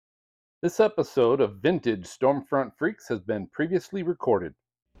This episode of Vintage Stormfront Freaks has been previously recorded.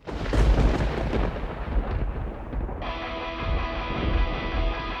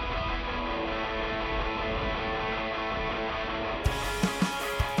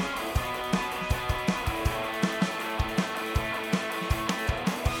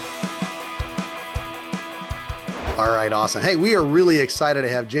 All right, awesome. Hey, we are really excited to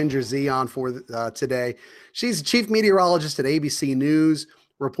have Ginger Z on for today. She's chief meteorologist at ABC News,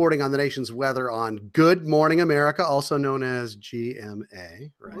 reporting on the nation's weather on Good Morning America, also known as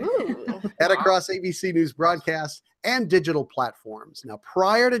GMA, right? And across ABC News broadcasts and digital platforms. Now,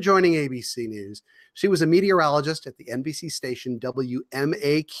 prior to joining ABC News, she was a meteorologist at the NBC station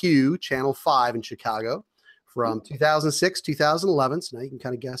WMAQ, Channel 5 in Chicago, from 2006, 2011. So now you can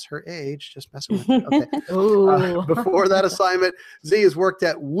kind of guess her age. Just messing with her. Okay. Before that assignment, Z has worked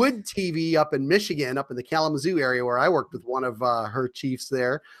at Wood TV up in Michigan, up in the Kalamazoo area, where I worked with one of her chiefs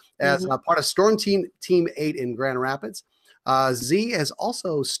there as part of Storm Team 8 in Grand Rapids. Z has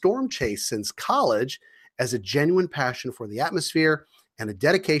also storm chased since college as a genuine passion for the atmosphere and a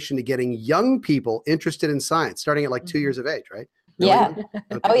dedication to getting young people interested in science, starting at like 2 years of age, right? Yeah.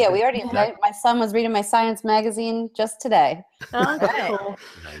 Okay. Oh, yeah. We already, my son was reading my science magazine just today. Okay.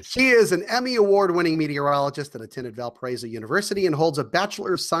 She is an Emmy Award-winning meteorologist that attended Valparaiso University and holds a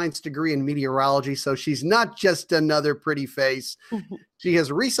Bachelor of Science degree in meteorology. So she's not just another pretty face. She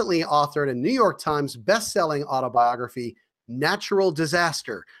has recently authored a New York Times best-selling autobiography, Natural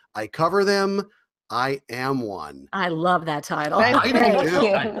Disaster. I cover them. I am one. I love that title. Thank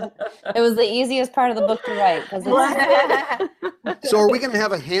you. It was the easiest part of the book to write. So are we going to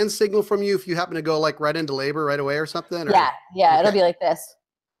have a hand signal from you if you happen to go like right into labor right away or something? Or? Yeah. It'll be like this.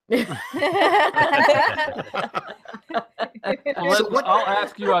 I'll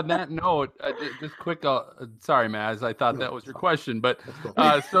ask you on that note, just quick. Sorry, Maz, I thought that was your question, but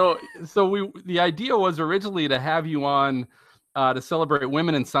the idea was originally to have you on to celebrate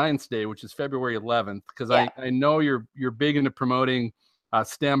Women in Science Day, which is February 11th, because I know you're big into promoting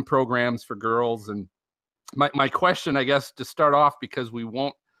STEM programs for girls. And my question, I guess, to start off, because we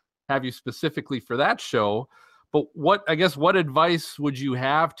won't have you specifically for that show, but what advice would you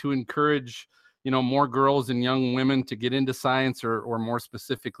have to encourage, more girls and young women to get into science or more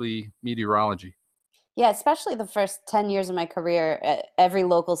specifically meteorology? Yeah, especially the first 10 years of my career at every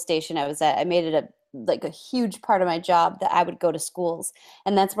local station I was at, I made it a huge part of my job that I would go to schools.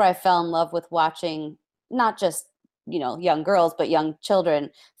 And that's where I fell in love with watching not just, young girls, but young children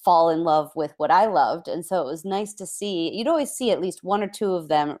fall in love with what I loved. And so it was nice to see, you'd always see at least one or two of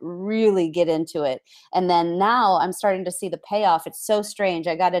them really get into it. And then now I'm starting to see the payoff. It's so strange.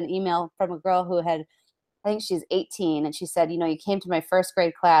 I got an email from a girl who I think she's 18, and she said, you came to my first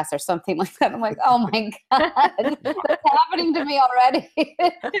grade class or something like that. I'm like, oh my God, that's happening to me already.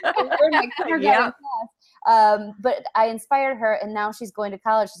 We're in my kindergarten class. But I inspired her, and now she's going to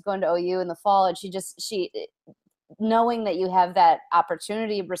college. She's going to OU in the fall, and she knowing that you have that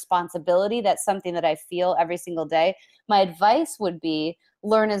opportunity, responsibility, that's something that I feel every single day. My advice would be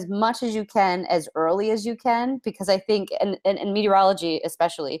learn as much as you can as early as you can, because I think, and meteorology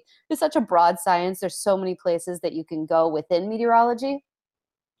especially, is such a broad science. There's so many places that you can go within meteorology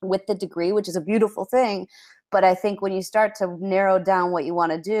with the degree, which is a beautiful thing. But I think when you start to narrow down what you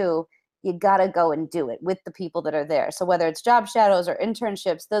want to do, you got to go and do it with the people that are there. So whether it's job shadows or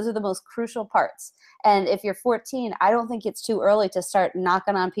internships, those are the most crucial parts. And if you're 14, I don't think it's too early to start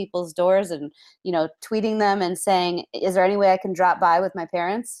knocking on people's doors and, tweeting them and saying, is there any way I can drop by with my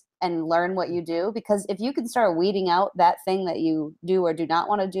parents and learn what you do? Because if you can start weeding out that thing that you do or do not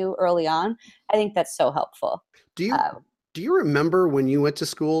want to do early on, I think that's so helpful. Do you remember when you went to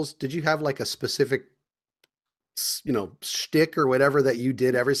schools, did you have like a specific shtick or whatever that you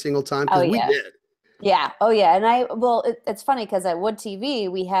did every single time? Because we did. Yeah. Oh, yeah. And it's funny because at Wood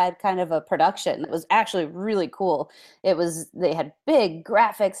TV, we had kind of a production that was actually really cool. They had big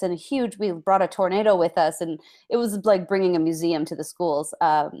graphics and we brought a tornado with us, and it was like bringing a museum to the schools.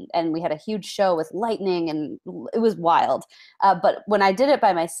 And we had a huge show with lightning, and it was wild. But when I did it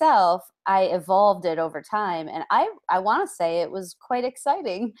by myself, I evolved it over time. And I want to say it was quite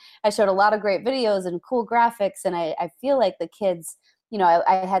exciting. I showed a lot of great videos and cool graphics. And I feel like the kids,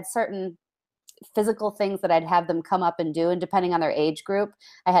 I had certain physical things that I'd have them come up and do, and depending on their age group,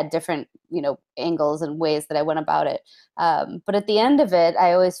 I had different angles and ways that I went about it, but at the end of it,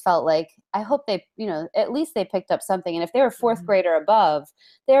 I always felt like I hope they, at least they picked up something. And if they were fourth grade or above,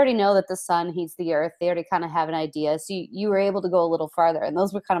 they already know that the sun heats the earth. They already kind of have an idea. So you were able to go a little farther. And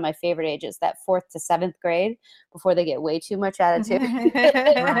those were kind of my favorite ages, that 4th to 7th grade, before they get way too much attitude.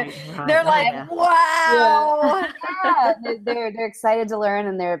 Right. They're like, wow. Yeah, they're excited to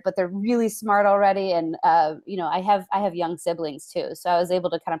learn, but they're really smart already. And I have young siblings too, so I was able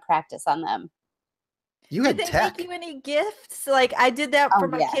to kind of practice on them. You Did had they tech. make you any gifts? Like I did that for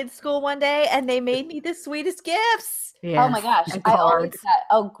my kids' school one day, and they made me the sweetest gifts. Yes. Oh my gosh, And I always cards.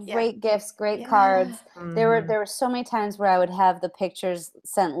 got great gifts, great cards. Mhm. There were so many times where I would have the pictures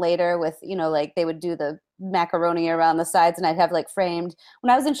sent later with, like they would do the macaroni around the sides, and I'd have like framed. When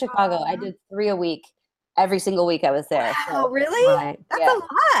I was in Chicago, I did 3 a week. Every single week I was there. Wow, So, really? Right. That's a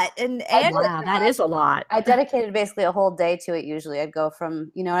lot. And Wow, that is a lot. I dedicated basically a whole day to it. Usually I'd go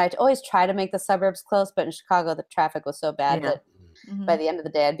from, I'd always try to make the suburbs close, but in Chicago, the traffic was so bad that by the end of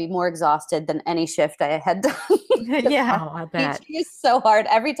the day, I'd be more exhausted than any shift I had done. yeah. Oh, I bet. Teaching is so hard.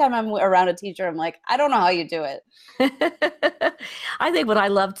 Every time I'm around a teacher, I'm like, I don't know how you do it. I think what I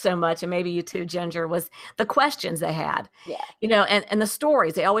loved so much, and maybe you too, Ginger, was the questions they had. Yeah. And the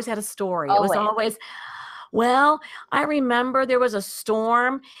stories. They always had a story. It was always, well, I remember there was a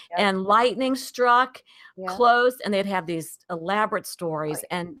storm and lightning struck, closed, and they'd have these elaborate stories.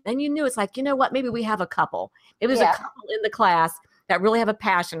 And then you knew, it's like, you know what, maybe we have a couple. It was a couple in the class that really have a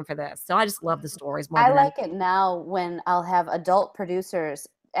passion for this. So I just love the stories more I than like it now when I'll have adult producers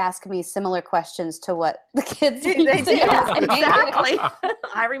ask me similar questions to what the kids They used to do. ask me. exactly.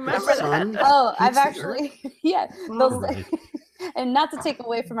 I remember that. Oh, I've actually, those, and not to take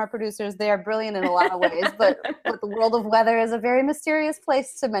away from our producers, they are brilliant in a lot of ways, but the world of weather is a very mysterious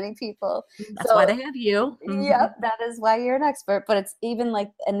place to many people. That's why they have you. Yep, that is why you're an expert. But it's even like,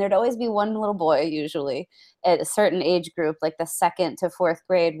 and there'd always be one little boy usually at a certain age group, like the 2nd to 4th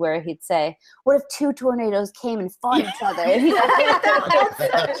grade, where he'd say, "What if 2 tornadoes came and fought each other?" And he'd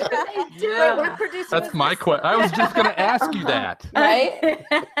Wait, what producer That's was my this? question. I was just going to ask you that. right?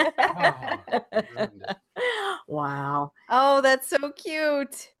 Wow. Oh, that's so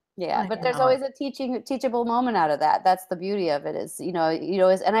cute. Yeah, I but there's know. always a teachable moment out of that. That's the beauty of it, is, you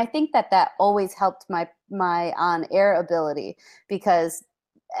always, and I think that always helped my on-air ability, because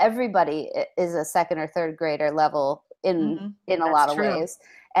everybody is a 2nd or 3rd grader level in a That's lot of true. ways,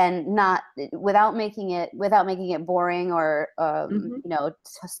 and not without making it boring or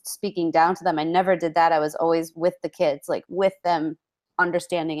speaking down to them. I never did that. I was always with the kids, like with them,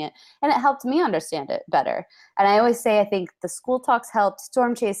 understanding it, and it helped me understand it better. And I always say, I think the school talks helped.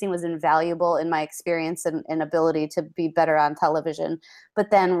 Storm chasing was invaluable in my experience and ability to be better on television.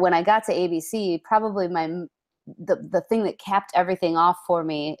 But then when I got to ABC, probably the thing that capped everything off for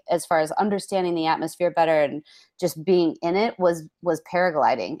me, as far as understanding the atmosphere better and just being in it, was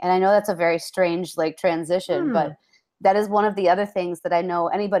paragliding. And I know that's a very strange transition, but that is one of the other things that I know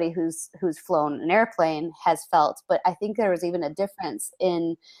anybody who's flown an airplane has felt. But I think there was even a difference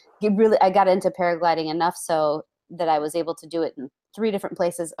in I got into paragliding enough so that I was able to do it in 3 different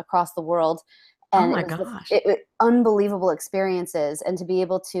places across the world. And Oh my it was gosh. unbelievable experiences. And to be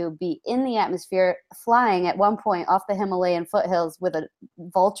able to be in the atmosphere, flying at one point off the Himalayan foothills with a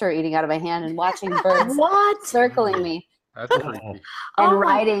vulture eating out of my hand and watching birds What? circling me. That's creepy. And Oh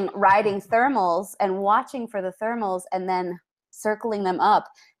my- riding thermals and watching for the thermals and then circling them up.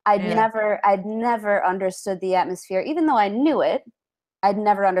 I'd never understood the atmosphere, even though I knew it. I'd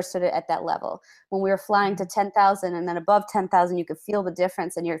never understood it at that level. When we were flying to 10,000 and then above 10,000, you could feel the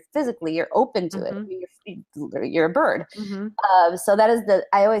difference, and you're open to it. I mean, you're a bird. So that is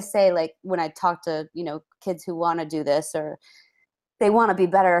I always say, like, when I talk to, kids who want to do this, or they want to be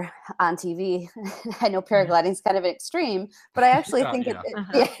better on TV. I know paragliding is kind of extreme, but I actually think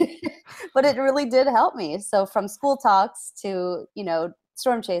but it really did help me. So from school talks to,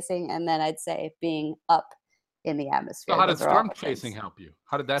 storm chasing, and then I'd say being up in the atmosphere. So how did Those are all storm the chasing things. help you?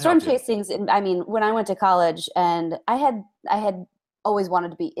 How did that Storm help you? chasing's, I mean, when I went to college, and I had always wanted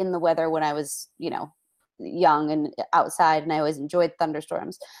to be in the weather when I was, young and outside, and I always enjoyed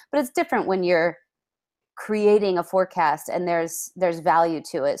thunderstorms. But it's different when you're creating a forecast and there's value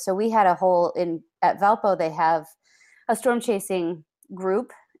to it. So we had at Valpo, they have a storm chasing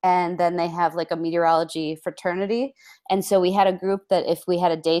group, and then they have like a meteorology fraternity. And so we had a group that if we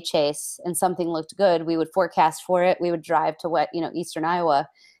had a day chase and something looked good, we would forecast for it. We would drive to eastern Iowa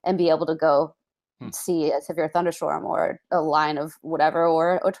and be able to go see a severe thunderstorm or a line of whatever,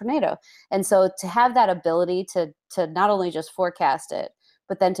 or a tornado. And so to have that ability to not only just forecast it,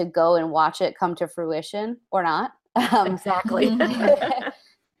 but then to go and watch it come to fruition or not. Exactly.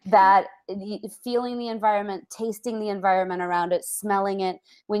 that feeling the environment, tasting the environment around it, smelling it.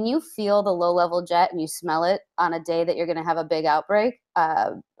 When you feel the low level jet and you smell it on a day that you're going to have a big outbreak,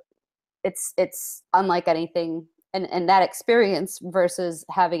 it's unlike anything. And that experience versus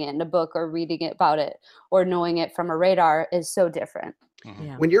having it in a book or reading it about it or knowing it from a radar is so different.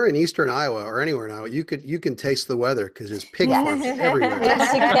 Yeah. When you're in Eastern Iowa or anywhere in Iowa, you can taste the weather because there's pig farms everywhere.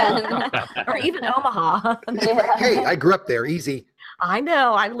 Yes, you can. Or even Omaha. Yeah. Hey, I grew up there. Easy. I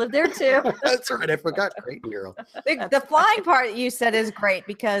know. I lived there too. That's right. I forgot. Creighton girl. The flying part you said is great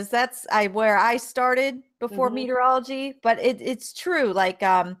because that's where I started before meteorology. But it's true. Like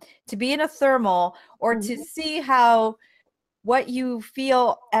to be in a thermal or to see how what you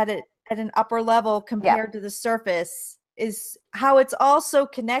feel at an upper level compared to the surface is how it's all so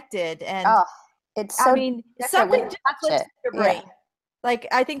connected. And it's so something just clicks in your brain. Yeah. Like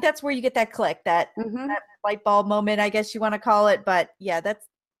I think that's where you get that click, that light bulb moment, I guess you want to call it. But yeah, that's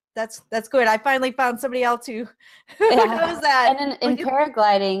good. I finally found somebody else who knows that. And in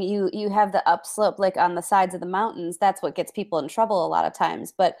paragliding, you have the upslope, like on the sides of the mountains. That's what gets people in trouble a lot of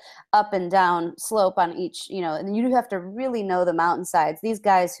times. But up and down slope on each, and you have to really know the mountainsides. These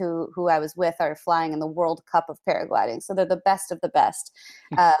guys who I was with are flying in the World Cup of paragliding, so they're the best of the best.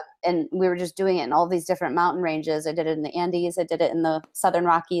 And we were just doing it in all these different mountain ranges. I did it in the Andes, I did it in the Southern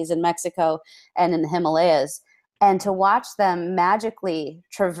Rockies in Mexico, and in the Himalayas. And to watch them magically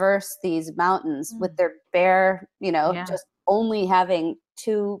traverse these mountains with their bare, just only having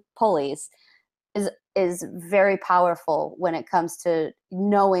 2 pulleys is very powerful when it comes to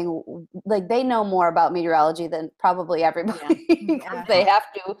knowing, like they know more about meteorology than probably everybody because they have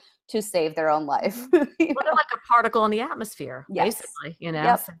to save their own life. Well, they're like a particle in the atmosphere, basically,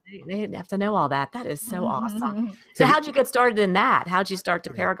 so they have to know all that. That is so awesome. So how'd you get started in that? How'd you start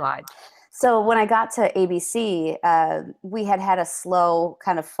to paraglide? So when I got to ABC, we had a slow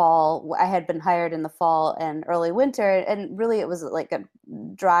kind of fall. I had been hired in the fall and early winter, and really it was like a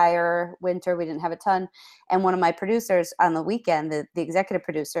drier winter. We didn't have a ton. And one of my producers on the weekend, the executive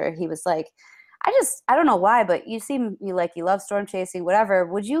producer, he was like, I don't know why, but you seem you love storm chasing, whatever.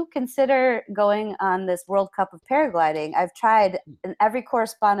 Would you consider going on this World Cup of paragliding? I've tried, and every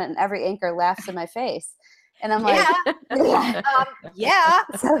correspondent and every anchor laughs in my face. And I'm like,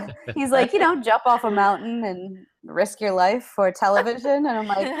 So he's like, jump off a mountain and risk your life for television. And I'm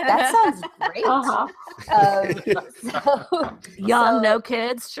like, that sounds great. Young, no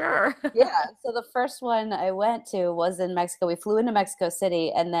kids, sure. Yeah. So the first one I went to was in Mexico. We flew into Mexico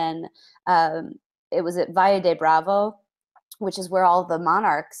City, and then it was at Valle de Bravo, which is where all the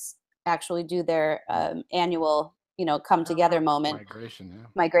monarchs actually do their annual, come together moment.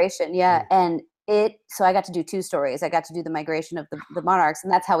 Migration. Yeah. And so I got to do 2 stories. I got to do the migration of the monarchs,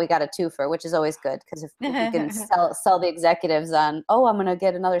 and that's how we got a twofer, which is always good because if you can sell the executives on, I'm going to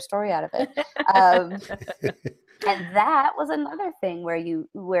get another story out of it. And that was another thing where you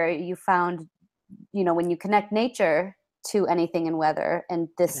found, when you connect nature to anything in weather, and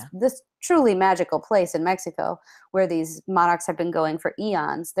this truly magical place in Mexico where these monarchs have been going for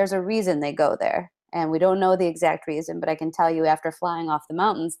eons, there's a reason they go there. And we don't know the exact reason, but I can tell you after flying off the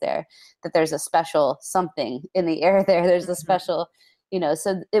mountains there that there's a special something in the air there. There's a special,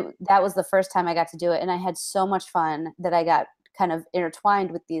 so that was the first time I got to do it. And I had so much fun that I got kind of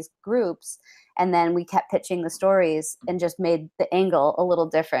intertwined with these groups. And then we kept pitching the stories and just made the angle a little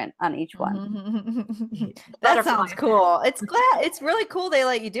different on each one. That sounds cool. It's really cool they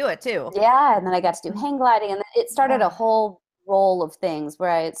let you do it too. Yeah. And then I got to do hang gliding, and it started a whole roll of things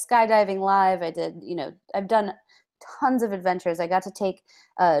where I skydiving live. I did, I've done tons of adventures. I got to take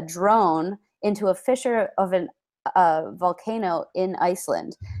a drone into a fissure of a volcano in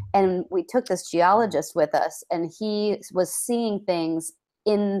Iceland, and we took this geologist with us, and he was seeing things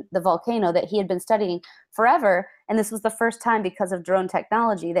in the volcano that he had been studying forever. And this was the first time, because of drone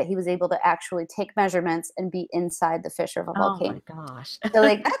technology, that he was able to actually take measurements and be inside the fissure of a volcano. Oh my gosh. So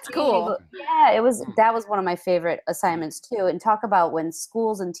that's cool. Yeah, that was one of my favorite assignments too. And talk about when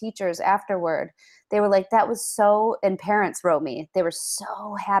schools and teachers afterward, they were like, that was so, and parents wrote me, they were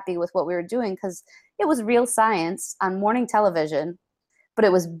so happy with what we were doing because it was real science on morning television. But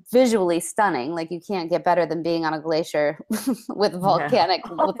it was visually stunning. Like, you can't get better than being on a glacier with volcanic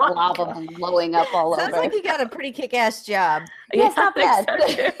with lava blowing up all over. Sounds like you got a pretty kick-ass job. Yeah, it's not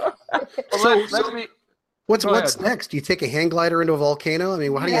bad. What's next? Do you take a hang glider into a volcano? I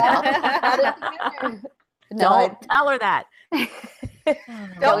mean, how do you? Don't tell her that.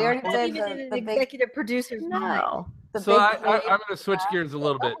 No, we already did the executive producer's no. So I'm going to switch gears a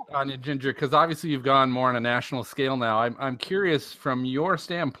little bit on you, Ginger, because obviously you've gone more on a national scale now. I'm curious from your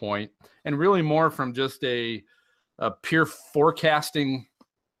standpoint, and really more from just a pure forecasting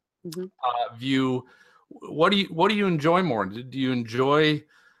view. What do you enjoy more? Do you enjoy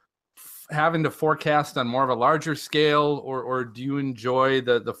having to forecast on more of a larger scale, or do you enjoy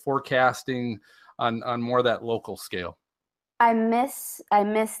the forecasting on more of that local scale? I miss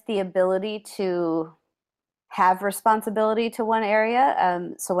the ability to have responsibility to one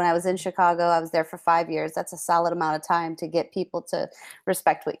area. So when I was in Chicago, I was there for 5 years. That's a solid amount of time to get people to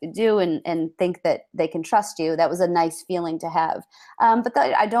respect what you do and think that they can trust you. That was a nice feeling to have. But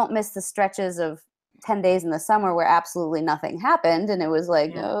I don't miss the stretches of 10 days in the summer where absolutely nothing happened. And it was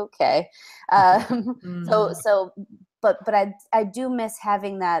like, okay. But I do miss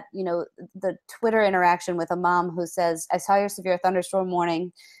having that, the Twitter interaction with a mom who says, I saw your severe thunderstorm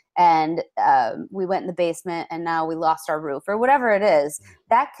warning and we went in the basement and now we lost our roof, or whatever it is.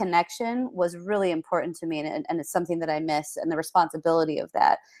 That connection was really important to me, and it's something that I miss, and the responsibility of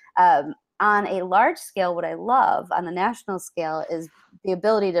that. On a large scale, what I love on the national scale is the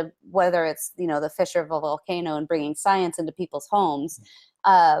ability to, whether it's, the fissure of a volcano and bringing science into people's homes,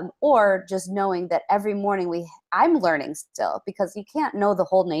 or just knowing that every morning I'm learning still, because you can't know the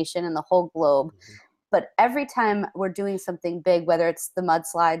whole nation and the whole globe. But every time we're doing something big, whether it's the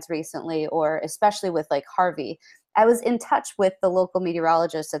mudslides recently, or especially with like Harvey, I was in touch with the local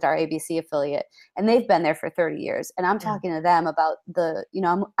meteorologists at our ABC affiliate, and they've been there for 30 years. And I'm talking to them about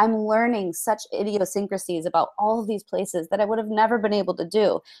I'm learning such idiosyncrasies about all of these places that I would have never been able to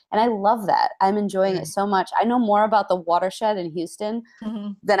do. And I love that. I'm enjoying it so much. I know more about the watershed in Houston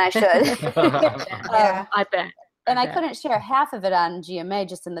than I should. I bet. And I couldn't share half of it on GMA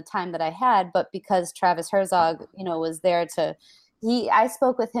just in the time that I had, but because Travis Herzog, was there I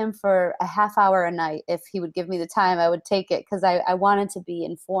spoke with him for a half hour a night. If he would give me the time, I would take it, because I wanted to be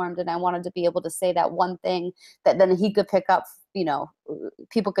informed, and I wanted to be able to say that one thing that then he could pick up,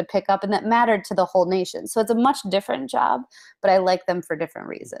 people could pick up, and that mattered to the whole nation. So it's a much different job, but I like them for different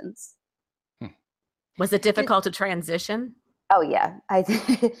reasons. Was it difficult to transition? Oh yeah,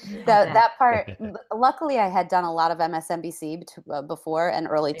 that part. Luckily, I had done a lot of MSNBC before and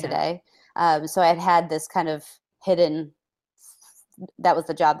early today, so I had this kind of hidden. That was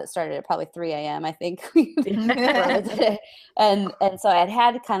the job that started at probably 3 a.m. I think, and so I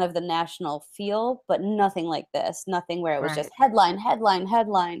had kind of the national feel, but nothing like this. Nothing where it was just headline, headline,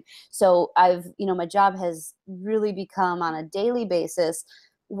 headline. So my job has really become on a daily basis.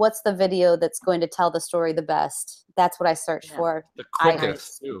 What's the video that's going to tell the story the best? That's what I search for. The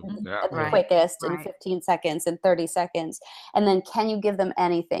quickest, too. The quickest in 15 seconds, in 30 seconds. And then can you give them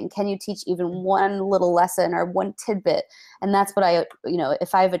anything? Can you teach even one little lesson or one tidbit? And that's what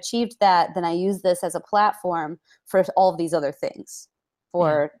if I've achieved that, then I use this as a platform for all of these other things,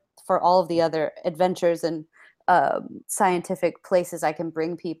 for all of the other adventures and scientific places I can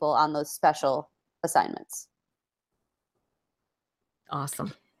bring people on those special assignments.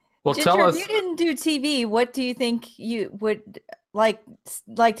 Awesome. Well, Ginger, tell us. If you didn't do TV, what do you think you would like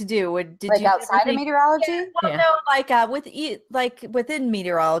to do? Did you outside of meteorology? No, within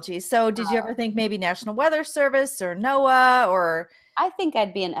meteorology. So, did you ever think maybe National Weather Service or NOAA or? I think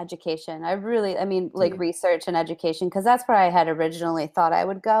I'd be in education. Research and education, because that's where I had originally thought I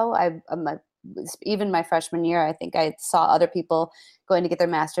would go. Even my freshman year, I think I saw other people going to get their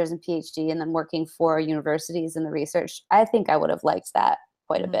master's and PhD and then working for universities in the research. I think I would have liked that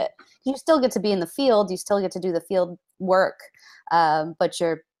quite a bit. You still get to be in the field, you still get to do the field work, but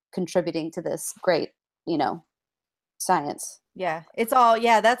you're contributing to this great, science. Yeah, it's all,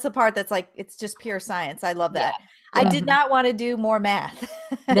 that's the part that's like, it's just pure science. I love that. I did not want to do more math.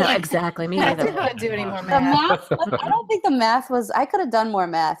 No, exactly. Me I either. didn't want to do any more The math. I don't think the math was, I could have done more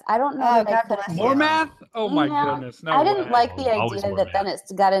math. I don't know. God bless you. More math? Oh my goodness. No I didn't way. like the Always idea more that then it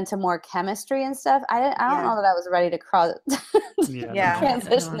got into more chemistry and stuff. I don't know that I was ready to transition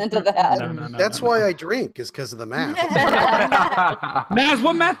into that. No, That's why I drink, is because of the math. Maz,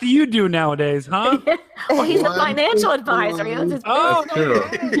 what math do you do nowadays, huh? Well, he's a financial advisor. Oh, true.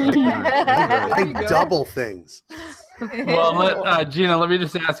 I double things. Well, Gina, let me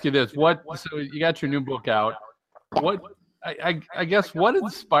just ask you this: so you got your new book out? I guess what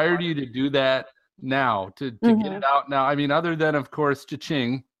inspired you to do that now? To get it out now? I mean, other than of course,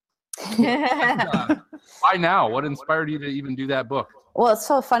 cha-ching. Why now? What inspired you to even do that book? Well, it's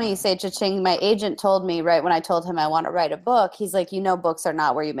so funny you say cha-ching. My agent told me right when I told him I want to write a book, he's like, books are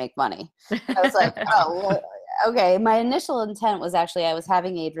not where you make money. I was like, oh, well, okay. My initial intent was actually I was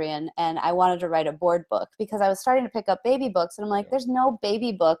having Adrian and I wanted to write a board book because I was starting to pick up baby books and I'm like, there's no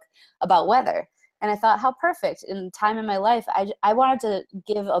baby book about weather. And I thought, how perfect. In time in my life, I wanted to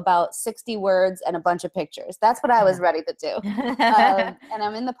give about 60 words and a bunch of pictures. That's what I was ready to do. And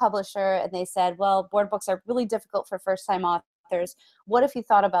I'm in the publisher and they said, well, board books are really difficult for first-time authors. authors, what if you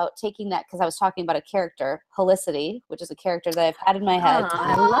thought about taking that, because I was talking about a character, Helicity, which is a character that I've had in my head.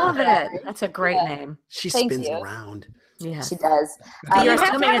 I love it. That's a great name. She Thank spins you. around. Yes. She does. You're you have to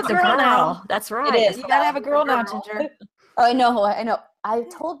assuming have it's a a girl girl. now. That's right. It is. You gotta have a girl now, Ginger. Oh, I know. I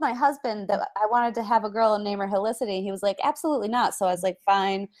told my husband that I wanted to have a girl and name her Helicity, and he was like, "Absolutely not." So I was like,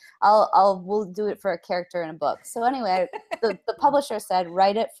 "Fine, we'll do it for a character in a book." So anyway, the publisher said,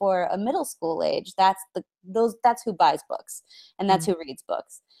 "Write it for a middle school age. That's who buys books, and that's who reads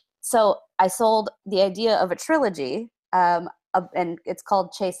books." So I sold the idea of a trilogy, and it's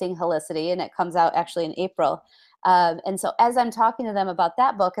called Chasing Helicity, and it comes out actually in April. And so as I'm talking to them about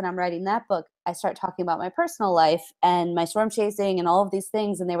that book and I'm writing that book, I start talking about my personal life and my storm chasing and all of these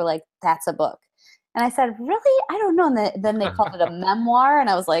things. And they were like, "That's a book." And I said, "Really? I don't know." And then they called it a memoir. And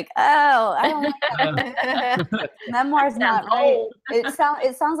I was like, "Oh, I don't like that." Memoir's not right.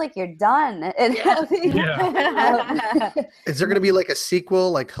 It sounds like you're done. Is there going to be like a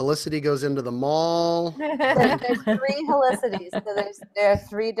sequel, like Helicity goes into the mall? There's 3 Helicities. So there are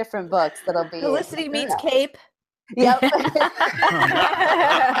 3 different books that'll be. Felicity meets Cape. Yep. There's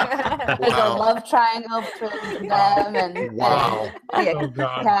a love triangle between them and Wow. and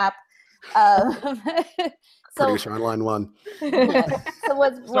Cap. Producer on line 1. Yeah.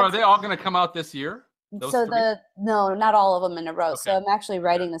 So are they all going to come out this year? So no, not all of them in a row. Okay. So I'm actually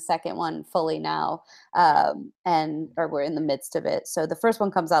writing the second one fully now, or we're in the midst of it. So the first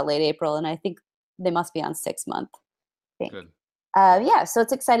one comes out late April, and I think they must be on 6 month. Good. Yeah, so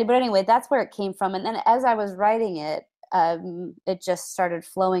it's exciting. But anyway, that's where it came from. And then as I was writing it, it just started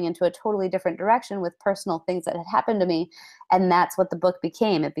flowing into a totally different direction with personal things that had happened to me. And that's what the book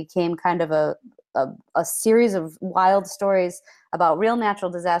became. It became kind of a series of wild stories about real natural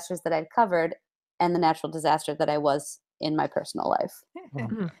disasters that I'd covered and the natural disaster that I was in my personal life.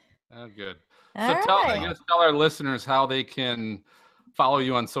 Oh, good. So tell our listeners how they can follow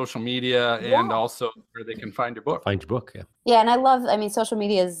you on social media and also where they can find your book. Yeah, and I love, social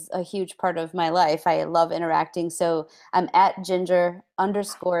media is a huge part of my life. I love interacting. So I'm at Ginger_ZEE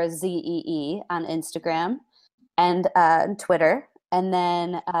on Instagram and Twitter. And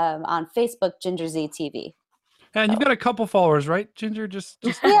then on Facebook, GingerZTV. And you've got a couple followers, right, Ginger? Just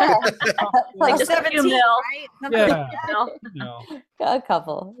yeah, like 17, right? Yeah, a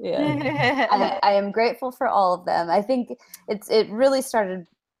couple. Yeah, I am grateful for all of them. I think it really started.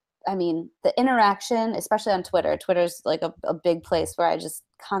 The interaction, especially on Twitter. Twitter's like a big place where I just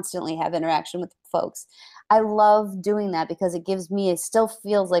constantly have interaction with folks. I love doing that because it still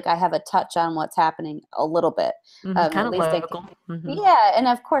feels like I have a touch on what's happening a little bit. Kind of local. Yeah, and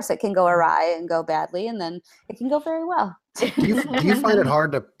of course it can go awry and go badly, and then it can go very well. Do you find it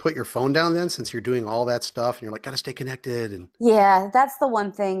hard to put your phone down then, since you're doing all that stuff and you're like, gotta stay connected? And yeah, that's the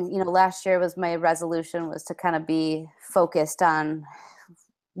one thing. Last year was my resolution was to kind of be focused on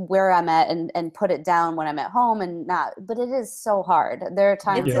where I'm at and put it down when I'm at home and not, but it is so hard. There are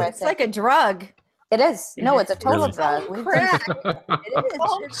times where it's like a drug. It is. No, it's a total drug. Crack. It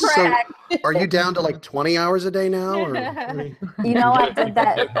is. Crack. So are you down to like 20 hours a day now? Or? I did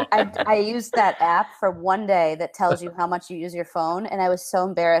that. I used that app for one day that tells you how much you use your phone. And I was so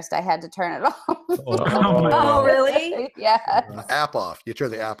embarrassed I had to turn it off. Oh, really? Yeah. App off. You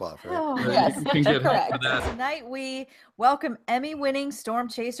turn the app off, right? Oh, yes. You can get correct. Tonight we welcome Emmy-winning storm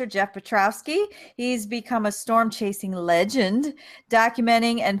chaser Jeff Piotrowski. He's become a storm chasing legend,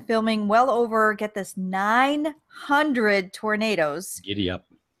 documenting and filming well over, get this, 900 tornadoes. Giddy up.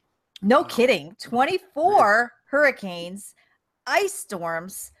 No kidding. 24 hurricanes, ice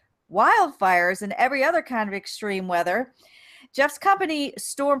storms, wildfires, and every other kind of extreme weather. Jeff's company,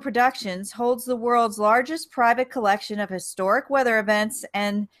 Storm Productions, holds the world's largest private collection of historic weather events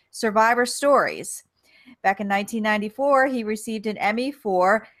and survivor stories. Back in 1994, he received an Emmy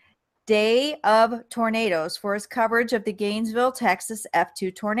for Day of Tornadoes for his coverage of the Gainesville, Texas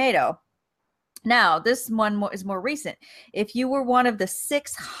F2 tornado. Now, this one is more recent. If you were one of the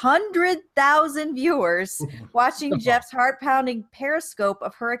 600,000 viewers watching Jeff's heart-pounding periscope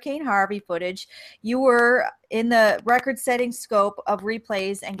of Hurricane Harvey footage, you were in the record-setting scope of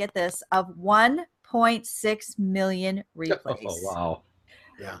replays, and get this, of 1.6 million replays. Oh, wow.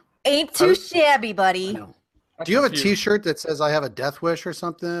 Yeah. Ain't too shabby, buddy. Do you have a T-shirt that says "I have a death wish" or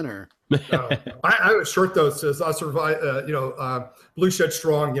something? Or I have a shirt that says "I survived." Blue Shed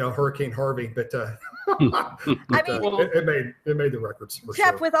Strong. Hurricane Harvey. But it made the records. For Jeff,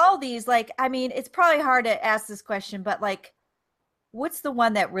 sure. with all these, it's probably hard to ask this question, but what's the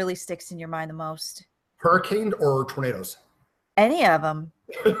one that really sticks in your mind the most? Hurricane or tornadoes? Any of them.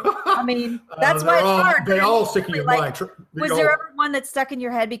 I mean, that's why it's hard. They all stick in your mind. Was there ever one that stuck in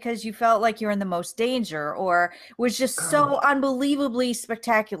your head because you felt like you're in the most danger, or was just so unbelievably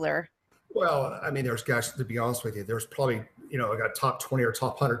spectacular? Well, I mean, there's guys, to be honest with you, there's probably, I got top 20 or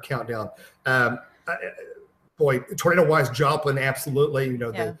top 100 countdown. Boy, tornado-wise, Joplin, absolutely.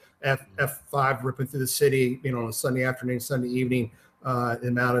 The F5 ripping through the city, on a Sunday afternoon, Sunday evening, the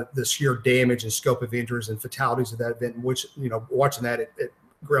amount of the sheer damage and scope of injuries and fatalities of that event, which, watching that at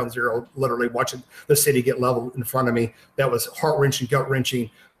ground zero, literally watching the city get leveled in front of me, that was heart-wrenching, gut-wrenching.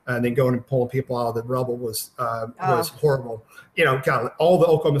 And then going and pulling people out of the rubble was horrible. God, all the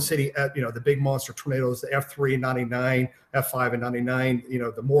Oklahoma City, the big monster tornadoes, the F3 and 99, F5 and 99,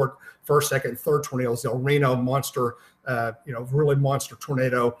 the more first, second, third tornadoes, the El Reno monster, really monster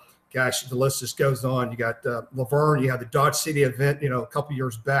tornado. Gosh, the list just goes on. You got Laverne, you had the Dodge City event, a couple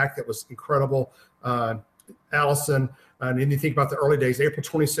years back that was incredible. Allison. And then you think about the early days, April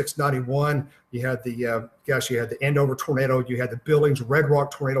 26, 91, you had the, you had the Andover tornado, you had the Billings Red Rock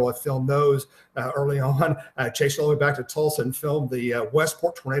tornado. I filmed those early on. Chased all the way back to Tulsa and filmed the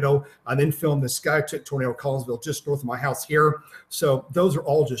Westport tornado. I then filmed the Skytook tornado, Collinsville, just north of my house here. So those are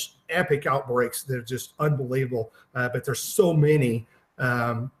all just epic outbreaks. They're just unbelievable. But there's so many.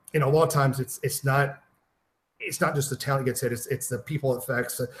 A lot of times it's not just the town that gets hit, it's the people it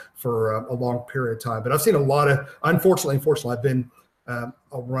affects for a long period of time. But I've seen a lot of, unfortunately, I've been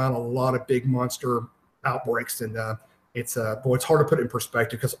around a lot of big monster outbreaks, and it's hard to put it in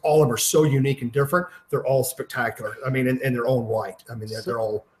perspective because all of them are so unique and different. They're all spectacular. I mean, in their own right. I mean, they're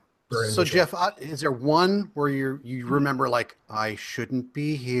all very So individual. Jeff, is there one where you remember like, I shouldn't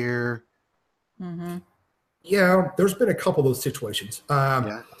be here? Mm-hmm. Yeah, there's been a couple of those situations.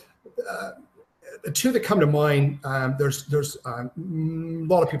 The two that come to mind, there's a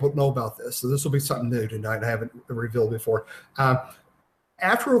lot of people know about this, so this will be something new tonight I haven't revealed before.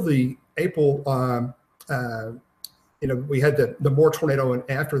 After the April, we had the Moore tornado, and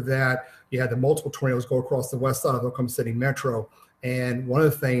after that, you had the multiple tornadoes go across the west side of Oklahoma City Metro. And one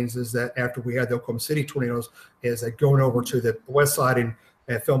of the things is that after we had the Oklahoma City tornadoes, is that going over to the west side and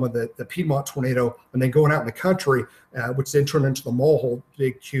filming the Piedmont tornado, and then going out in the country, which then turned into the Mulehole,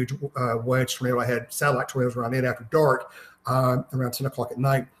 big, huge wedge tornado. I had satellite tornadoes around it after dark, around 10 o'clock at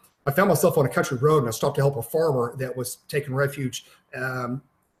night. I found myself on a country road, and I stopped to help a farmer that was taking refuge.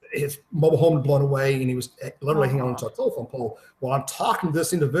 His mobile home had blown away, and he was literally hanging on to a telephone pole. While I'm talking to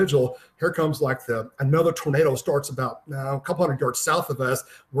this individual, here comes like another tornado starts about a couple hundred yards south of us.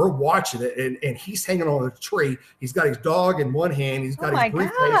 We're watching it, and he's hanging on a tree. He's got his dog in one hand. He's got his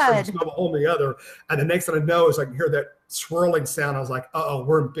briefcase and his mobile home in the other. And the next thing I know is I can hear that swirling sound. I was like, uh-oh,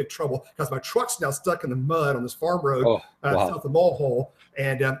 we're in big trouble because my truck's now stuck in the mud on this farm road south of Mulehole.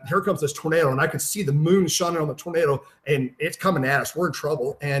 And here comes this tornado, and I can see the moon shining on the tornado, and it's coming at us. We're in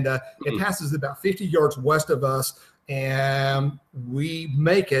trouble. And it passes about 50 yards west of us, and we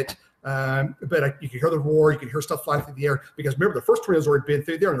make it. But you can hear the roar, you can hear stuff flying through the air, because remember, the first tornado's already been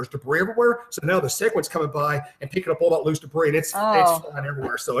through there and there's debris everywhere. So now the second one's coming by and picking up all that loose debris, and it's flying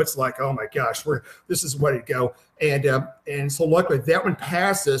everywhere. So it's like, oh my gosh, this is ready to go. And so luckily that one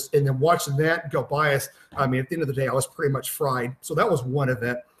passes, and then watching that go by us, I mean, at the end of the day, I was pretty much fried. So that was one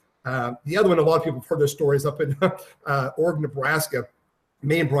event. The other one, a lot of people have heard those stories up in Oregon, Nebraska.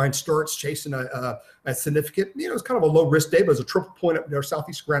 Me and Brian Sturtz chasing a significant, it was kind of a low risk day, but it was a triple point up near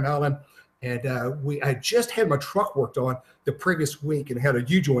southeast Grand Island. And I just had my truck worked on the previous week and had a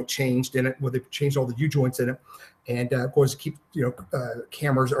U-joint changed in it, where they changed all the U-joints in it. And of course, keep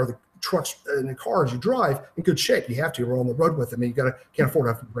cameras or the trucks and the cars you drive in good shape. You have to. We're on the road with them, and can't afford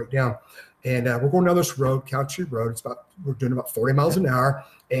to have to break down. And we're going down this road, country road. We're doing about 40 miles an hour,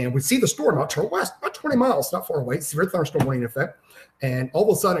 and we see the storm out to our west, about 20 miles, not far away. It's a very thunderstorm warning effect. And all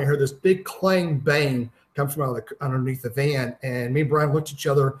of a sudden, I hear this big clang bang come from underneath the van. And me and Brian looked at each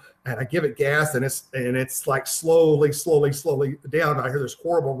other, and I give it gas, and it's like slowly down. I hear this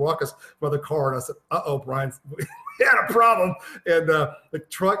horrible ruckus from the car, and I said, "Uh-oh, Brian, we had a problem." And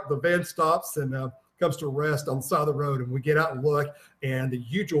the van stops and comes to rest on the side of the road, and we get out and look, and the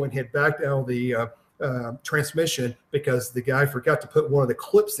U-joint had backed out the transmission because the guy forgot to put one of the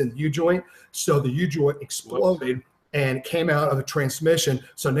clips in the U-joint. So the U-joint exploded and came out of the transmission.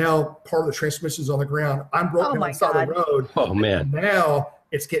 So now part of the transmission is on the ground. I'm broken on the side of the road. Oh, man. And now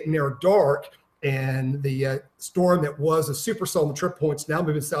it's getting near dark, and the storm that was a supercell in the trip point's now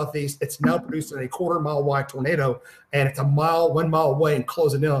moving southeast. It's now producing a quarter-mile wide tornado, and it's 1 mile away and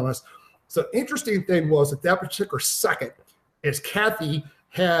closing in on us. So interesting thing was at that particular second, as Kathy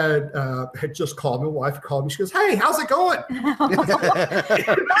had just called me. My wife called me. She goes, "Hey, how's it going?" Not going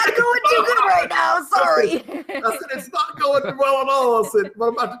too good right now. Sorry. I said, "It's not going well at all." I said, "What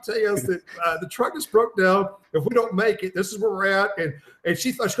I'm about to tell you is that the truck just broke down. If we don't make it, this is where we're at." And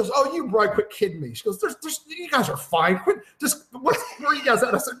she goes, "Oh, you Brian, quit kidding me." She goes, "There's you guys are fine. Quit, where are you guys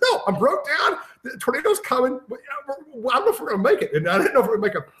at?" I said, "No, I'm broke down. The tornado's coming. I don't know if we're gonna make it." And I didn't know if we're gonna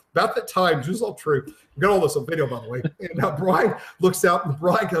make it. About that time, this is all true. We got all this on video, by the way. And Brian looks out, and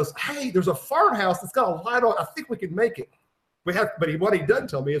Brian goes, "Hey, there's a farmhouse that's got a light on. I think we can make it. We have, but what he doesn't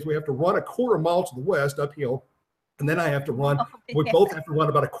tell me is we have to run a quarter mile to the west uphill, and then I have to run. We both have to run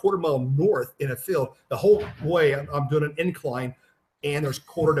about a quarter mile north in a field. The whole way I'm doing an incline, and there's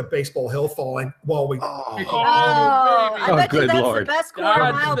quarter to baseball hill falling while we." I bet you that's Lord. the best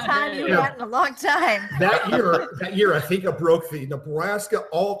quarter mile time you've had in a long time. That year, I think I broke the Nebraska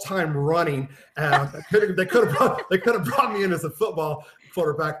all-time running. They could have brought me in as a football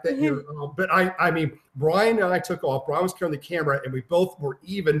quarterback that year. But I mean, Brian and I took off. Brian was carrying the camera, and we both were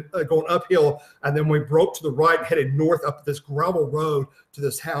even going uphill. And then we broke to the right, headed north up this gravel road to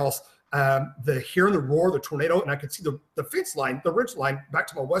this house. Hearing the roar of the tornado, and I could see the fence line, the ridge line back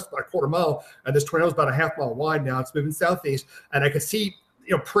to my west about a quarter mile, and this tornado is about a half mile wide now. It's moving southeast, and I could see,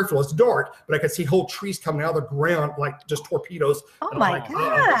 peripheral. It's dark, but I could see whole trees coming out of the ground like just torpedoes. Oh my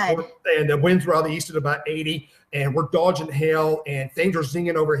God. And the winds were out of the east at about 80, and we're dodging hail, and things are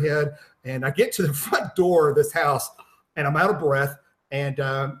zinging overhead. And I get to the front door of this house, and I'm out of breath. And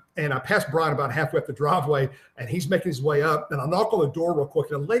I passed Brian about halfway up the driveway, and he's making his way up. And I knock on the door real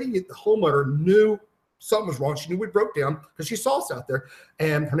quick, and a lady, the homeowner, knew something was wrong. She knew we broke down because she saw us out there.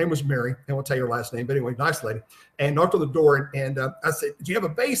 And her name was Mary. I won't tell you her last name, but anyway, nice lady. And knocked on the door, and I said, "Do you have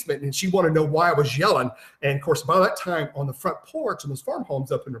a basement?" And she wanted to know why I was yelling. And of course, by that time, on the front porch, and those farm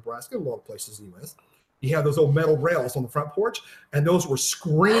homes up in Nebraska, a lot of places in the U.S., you have those old metal rails on the front porch, and those were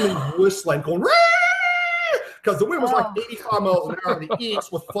screaming, whistling, going, because the wind was like 85 miles an hour in the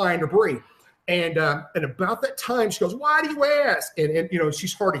east with flying debris. And about that time, she goes, "Why do you ask?" And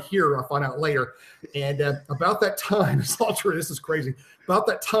she's hard to hear, I find out later. And about that time, it's all true, this is crazy. About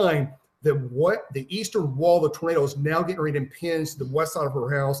that time, the eastern wall of the tornado is now getting ready to impinge to the west side of her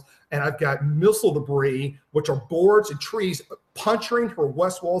house. And I've got missile debris, which are boards and trees, puncturing her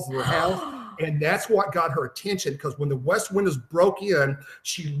west walls of her house. And that's what got her attention, because when the west windows broke in,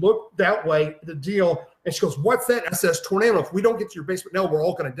 she looked that way, the deal, and she goes, "What's that?" I says, "Tornado. If we don't get to your basement now, we're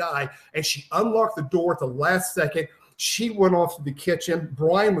all going to die." And she unlocked the door at the last second. She went off to the kitchen.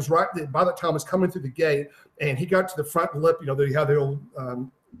 Brian was right by the time I was coming through the gate, and he got to the front lip. They have the old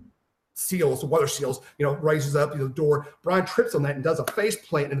seals, the weather seals, raises up the door. Brian trips on that and does a face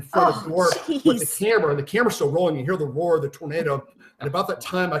plant in front of the door with the camera, and the camera's still rolling. You hear the roar of the tornado. And about that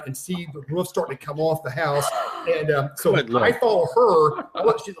time, I can see the roof starting to come off the house. And so I follow her. I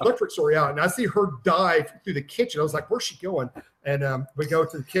let the electric story out, and I see her dive through the kitchen. I was like, "Where's she going?" And we go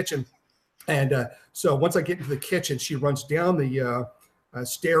to the kitchen. And so once I get into the kitchen, she runs down the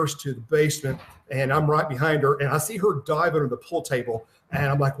stairs to the basement, and I'm right behind her. And I see her dive under the pool table. And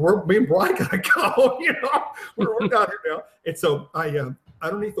I'm like, me and Brian got to go. We're down here now. And so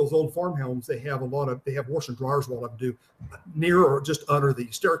underneath those old farm homes, they have washers and dryers, a lot of them do, near or just under the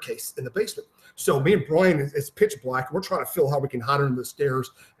staircase in the basement. So me and Brian, it's pitch black. We're trying to feel how we can hide under the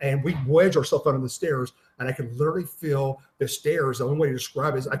stairs, and we wedge ourselves under the stairs, and I can literally feel the stairs. The only way to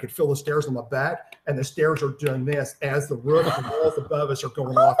describe it is I could feel the stairs on my back, and the stairs are doing this as the roof and the walls above us are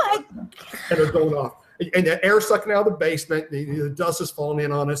going off. And they're going off. And the air sucking out of the basement, the dust is falling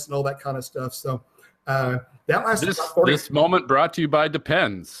in on us and all that kind of stuff. So that lasted about 40. This moment brought to you by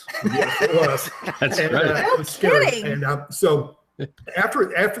Depends. Yes, it was. That's and, right. It was scary. And so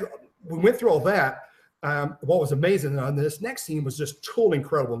after we went through all that, what was amazing on this next scene was just totally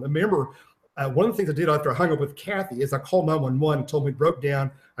incredible. And remember, one of the things I did after I hung up with Kathy is I called 911 and told me it broke down.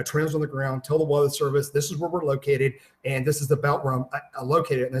 I trailers on the ground, tell the weather service, this is where we're located, and this is about where I'm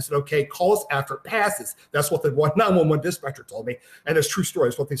located. And they said, "Okay, call us after it passes." That's what the 911 dispatcher told me. And it's true story.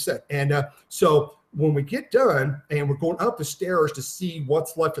 It's what they said. And so when we get done and we're going up the stairs to see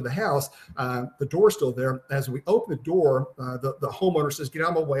what's left of the house, the door's still there. As we open the door, the homeowner says, "Get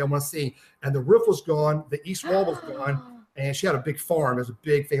out of my way, I want to see." And the roof was gone. The east wall was gone. And she had a big farm. There's a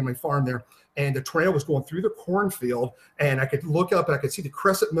big family farm there. And the tornado was going through the cornfield, and I could look up and I could see the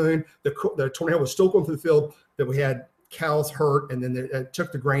crescent moon. The tornado was still going through the field. That we had cows hurt, and then they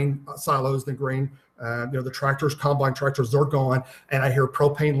took the grain silos, the grain the tractors, combine tractors, they're gone. And I hear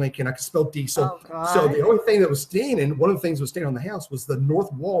propane leaking. I can smell diesel. Oh, so the only thing that was standing, one of the things that was standing on the house was the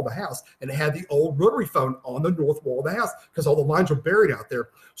north wall of the house. And it had the old rotary phone on the north wall of the house because all the lines were buried out there.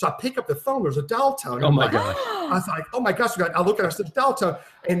 So I pick up the phone. There's a dial tone. Oh my gosh. I was like, oh my gosh. I look at it, I said, dial tone.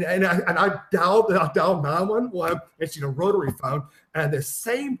 And I dialed 911. It's a rotary phone. And the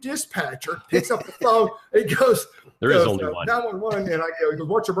same dispatcher picks up the phone. It goes, there is only one. 911. And I go, he goes,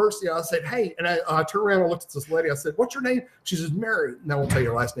 what's your emergency? I said, hey. And I turned around and looked at this lady. I said, what's your name? She says, Mary. And I won't tell you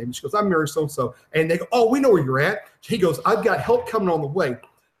her last name. She goes, I'm Mary so-and-so. And they go, oh, we know where you're at. He goes, I've got help coming on the way.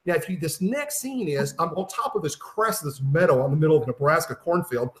 Now, this next scene is I'm on top of this crest of this meadow in the middle of Nebraska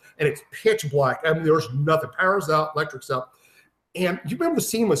cornfield, and it's pitch black. I mean, there's nothing. Power's out, electric's out. And you remember the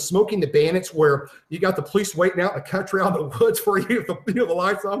scene with Smoking the Bandits where you got the police waiting out in the country out in the woods for you, the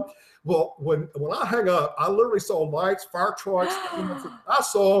lights on? Well, when I hung up, I literally saw lights, fire trucks. I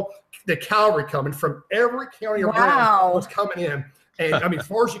saw the cavalry coming from every county around was coming in. And I mean, as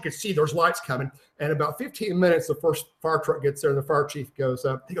far as you could see, there's lights coming. And about 15 minutes, the first fire truck gets there. And the fire chief goes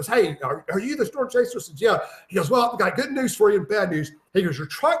up. He goes, hey, are you the storm chaser? I said, yeah. He goes, well, I've got good news for you and bad news. He goes, your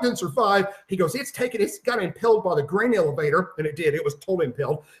truck didn't survive. He goes, it's got impaled by the grain elevator. And it did. It was totally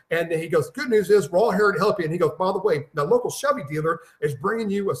impaled. And then he goes, good news is we're all here to help you. And he goes, by the way, the local Chevy dealer is bringing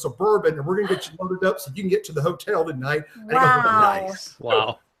you a Suburban, and we're going to get you loaded up so you can get to the hotel tonight. And Wow. He goes, Nice.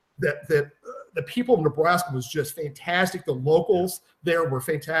 Wow. The people of Nebraska was just fantastic. The locals there were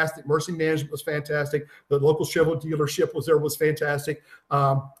fantastic. Mercy Management was fantastic. The local Chevrolet dealership was fantastic.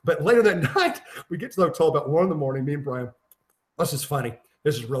 But later that night, we get to the hotel about 1 a.m. Me and Brian, this is funny.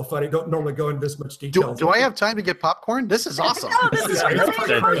 This is real funny. Don't normally go into this much detail. Do I have time to get popcorn? This is awesome. No, this is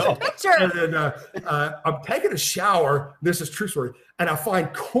a picture. And then I'm taking a shower. This is true story. And I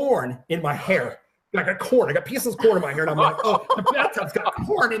find corn in my hair. I got corn. I got pieces of corn in my hair, and I'm like, "Oh, the bathtub's got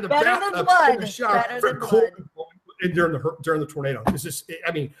corn in the bathtub." In the shower. And during the tornado, it's just,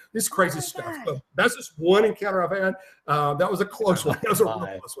 I mean, this is crazy stuff. So that's just one encounter I've had. That was a close one. That was a real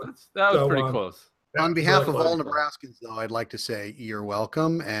close one. That was pretty close. On behalf of all Nebraskans, though, I'd like to say you're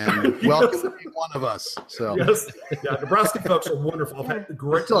welcome, and welcome to be one of us. So yes, yeah, Nebraska folks are wonderful. I've had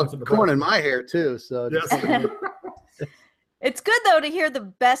great times in Nebraska. Corn in my hair too. So yes. It's good though to hear the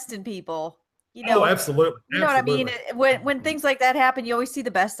best in people. Oh, absolutely. You know what I mean? When things like that happen, you always see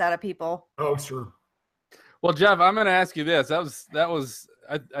the best out of people. Oh, sure. Well, Jeff, I'm going to ask you this. That was.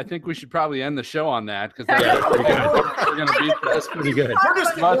 I think we should probably end the show on that because we're going to beat that's pretty good. We're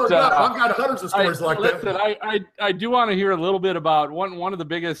just I've got hundreds of stories like that. Listen, I do want to hear a little bit about one of the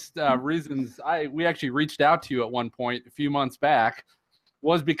biggest reasons we actually reached out to you at one point a few months back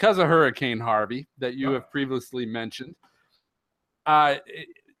was because of Hurricane Harvey that you have previously mentioned.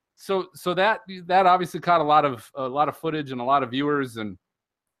 So that obviously caught a lot of footage and a lot of viewers, and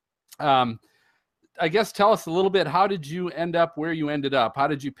I guess tell us a little bit. How did you end up where you ended up? How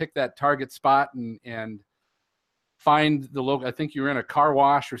did you pick that target spot and find the local? I think you were in a car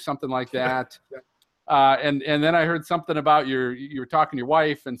wash or something like that. Yeah. And then I heard something about you were talking to your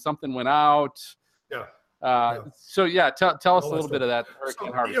wife and something went out. Yeah. So yeah, tell us a little bit of that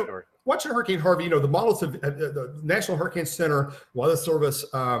Hurricane Harvey story. Watching Hurricane Harvey, the models of the National Hurricane Center, Weather Service,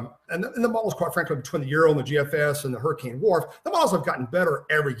 and the models, quite frankly, between the Euro and the GFS and the Hurricane Wharf, the models have gotten better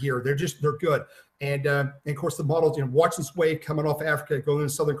every year. They're good. And of course, the models, watching this wave coming off Africa, going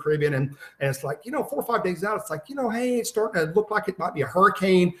into Southern Caribbean, and it's like, 4 or 5 days out, it's like, hey, it's starting to look like it might be a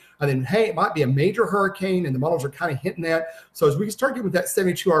hurricane. And then, hey, it might be a major hurricane. And the models are kind of hinting that. So as we start getting with that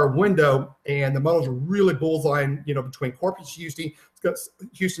 72-hour window, and the models are really bullseyeing, between Corpus, Houston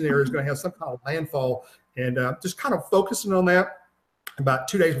area is going to have some kind of landfall, and just kind of focusing on that. About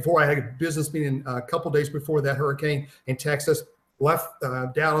 2 days before, I had a business meeting a couple days before that hurricane in Texas. Left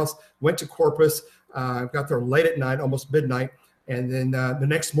Dallas, went to Corpus, got there late at night, almost midnight. And then the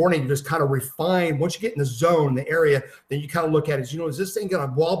next morning, you just kind of refine. Once you get in the zone, the area, then you kind of look at it. Is this thing going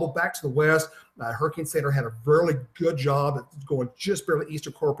to wobble back to the west? Hurricane Center had a really good job at going just barely east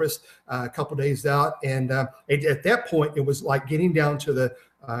of Corpus, a couple days out. And at that point, it was like getting down to the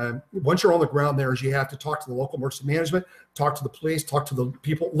once you're on the ground there, is you have to talk to the local emergency management, talk to the police, talk to the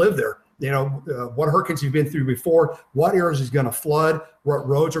people that live there. What hurricanes you've been through before, what areas is going to flood, what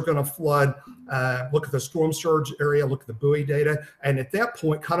roads are going to flood, look at the storm surge area, look at the buoy data. And at that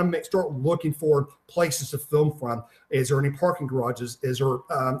point, kind of start looking for places to film from. Is there any parking garages? Is there,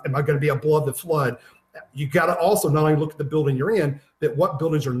 am I going to be above the flood? You got to also not only look at the building you're in, but what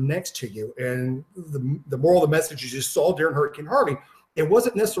buildings are next to you. And the moral of the message you just saw during Hurricane Harvey, it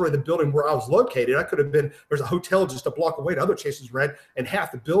wasn't necessarily the building where I was located. I could have been, there's a hotel just a block away to other Chases Red, and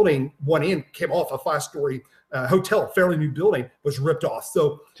half the building, one end came off a 5-story hotel, fairly new building, was ripped off.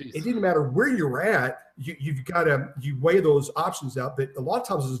 So it didn't matter where you're at. You've got to weigh those options out. But a lot of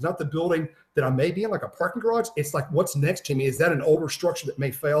times it's not the building that I may be in, like a parking garage. It's like what's next to me. Is that an older structure that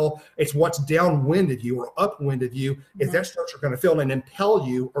may fail? It's what's downwind of you or upwind of you. Is that structure going to fail and impel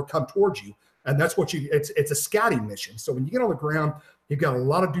you or come towards you? And that's what it's a scouting mission. So when you get on the ground, you've got a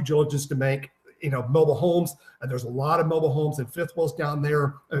lot of due diligence to make. Mobile homes, and there's a lot of mobile homes and fifth wheels down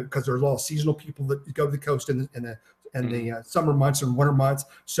there because there's a lot of seasonal people that go to the coast in the summer months and winter months.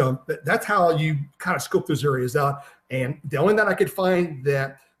 So that's how you kind of scope those areas out. And the only that I could find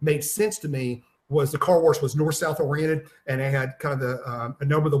that made sense to me was the car wash was north-south oriented, and they had kind of a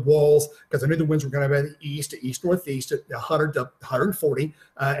number of the walls, because I knew the winds were going to be the east to east-northeast at 100 to 140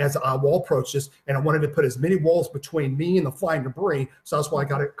 as the eye wall approaches, and I wanted to put as many walls between me and the flying debris, so that's why I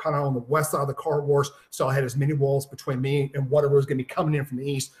got it kind of on the west side of the car wash, so I had as many walls between me and whatever was going to be coming in from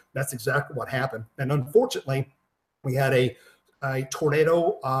the east. That's exactly what happened. And unfortunately, we had a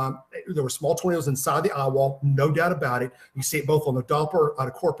tornado. There were small tornadoes inside the eye wall, no doubt about it. You see it both on the Doppler out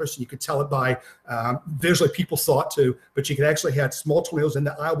of Corpus, and you could tell it by visually, people saw it too, but you could actually had small tornadoes in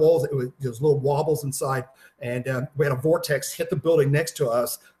the eye walls. There was little wobbles inside, and we had a vortex hit the building next to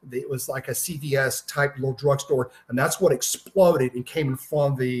us. It was like a CVS type little drugstore, and that's what exploded and came in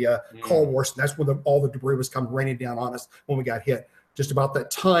front of the car wash, and that's when all the debris was coming raining down on us when we got hit. Just about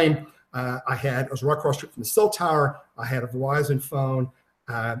that time, I was right across the street from the cell tower. I had a Verizon phone,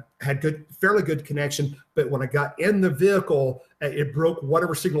 had fairly good connection. But when I got in the vehicle, it broke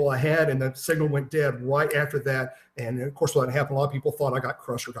whatever signal I had, and the signal went dead right after that. And of course, when that happened, a lot of people thought I got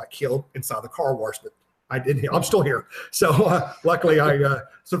crushed or got killed inside the car wash, but I didn't. I'm still here. So luckily, I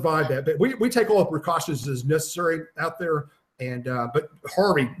survived that. But we take all the precautions as necessary out there. And but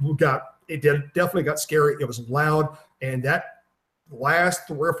Harvey definitely got scary. It was loud, and that last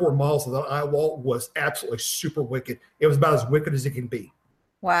 3 or 4 miles of the eye wall was absolutely super wicked. It was about as wicked as it can be.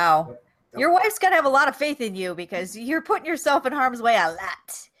 Wow. Yep. Your wife's got to have a lot of faith in you, because you're putting yourself in harm's way a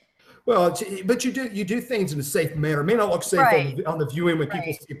lot. Well, but you do things in a safe manner. It may not look safe on the viewing when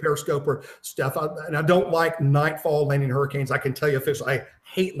people see Periscope or stuff. And I don't like nightfall landing hurricanes. I can tell you officially, I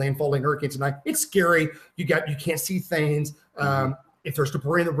hate landfall landing hurricanes at night. It's scary. You can't see things. If there's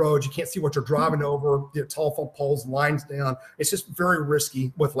debris in the road, you can't see what you're driving over, telephone poles, lines down. It's just very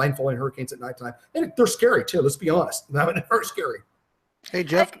risky with landfalling hurricanes at nighttime. And they're scary too, let's be honest. I mean, they're very scary. Hey,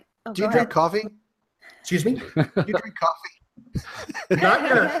 Jeff, do you drink coffee? Excuse me? Do you drink coffee? Not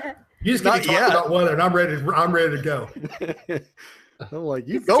yet. You just get to talk about weather, and I'm ready to go. I'm like,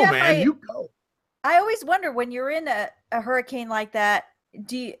 you go, Jeff, man. You go. I always wonder, when you're in a hurricane like that,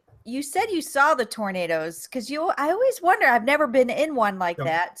 you said you saw the tornadoes, because I always wonder, I've never been in one like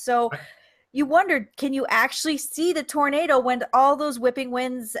that. So you wondered, can you actually see the tornado when all those whipping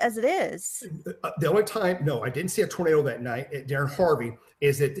winds as it is? The only time, no, I didn't see a tornado that night during Harvey,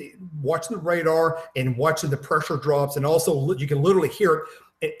 is that watching the radar and watching the pressure drops, and also you can literally hear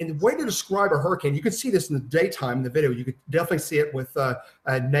it. And the way to describe a hurricane, you can see this in the daytime in the video. You could definitely see it with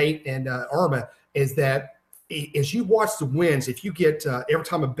Nate and Irma, is that as you watch the winds, if you get every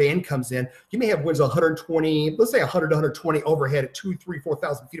time a band comes in, you may have winds 120, let's say 100 to 120 overhead at 2,000, 3,000,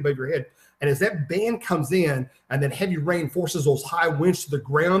 4,000 feet above your head. And as that band comes in and then heavy rain forces those high winds to the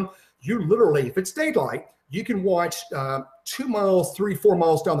ground, you literally, if it's daylight, you can watch 2 miles, 3, 4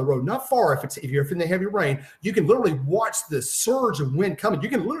 miles down the road, not far. If you're in the heavy rain, you can literally watch the surge of wind coming. You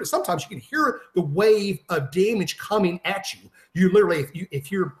can literally, sometimes you can hear the wave of damage coming at you. You literally, if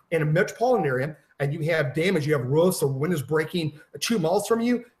you're in a metropolitan area and you have damage, you have roofs or wind is breaking 2 miles from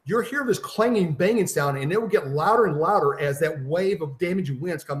you, you'll hear this clanging, banging sound, and it will get louder and louder as that wave of damaging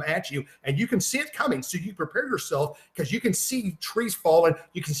winds come at you, and you can see it coming. So you prepare yourself, because you can see trees falling,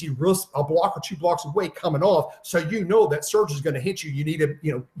 you can see roofs a block or 2 blocks away coming off. So you know that surge is going to hit you. You need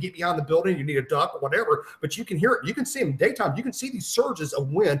to, get behind the building, you need a duck or whatever, but you can hear it. You can see them in daytime. You can see these surges of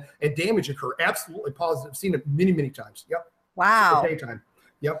wind and damage occur. Absolutely positive. I've seen it many, many times. Yep. Wow. Daytime.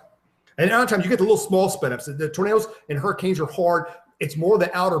 Yep. And at other times you get the little small spin ups. The tornadoes and hurricanes are hard. It's more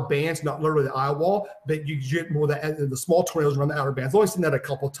the outer bands, not literally the eye wall, but you get more the small tornadoes around the outer bands. I've only seen that a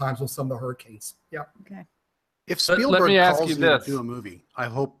couple of times with some of the hurricanes. Yeah. Okay. If Spielberg calls you to do a movie, I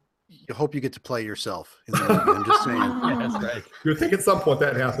hope you get to play yourself in the movie. I'm just saying. Yes, right. You'll think at some point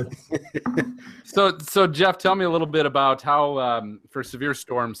that happened. So Jeff, tell me a little bit about how, for severe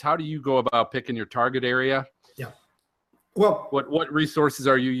storms, how do you go about picking your target area? Yeah. Well, what resources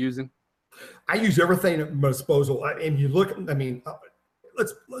are you using? I use everything at my disposal. And you look, let's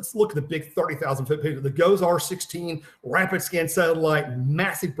let's look at the big 30,000-foot picture. The GOES R16 rapid scan satellite,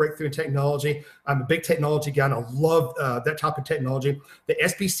 massive breakthrough in technology. I'm a big technology guy, and I love that type of technology. The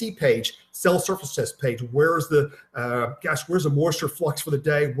SPC page, cell surface test page. Where's the moisture flux for the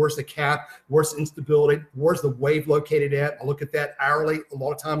day? Where's the cap? Where's the instability? Where's the wave located at? I look at that hourly. A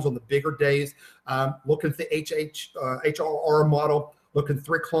lot of times on the bigger days, looking at the HRR model. Looking at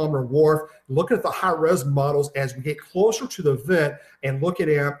 3-kilometer wharf, looking at the high-res models as we get closer to the event and looking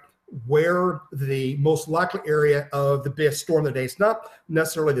at where the most likely area of the biggest storm of the day. It's not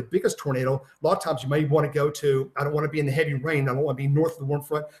necessarily the biggest tornado. A lot of times you may want to go to, I don't want to be in the heavy rain. I don't want to be north of the warm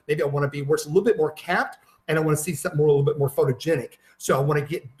front. Maybe I want to be where it's a little bit more capped, and I want to see something a little bit more photogenic. So I want to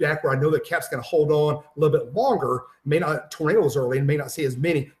get back where I know the cap's going to hold on a little bit longer. May not tornadoes early and may not see as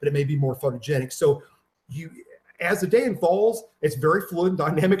many, but it may be more photogenic. So as the day unfolds, it's very fluid and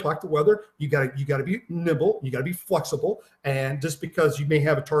dynamic like the weather. You got to be nimble. You got to be flexible. And just because you may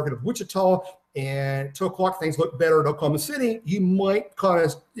have a target of Wichita and at 2 o'clock things look better in Oklahoma City, you might kind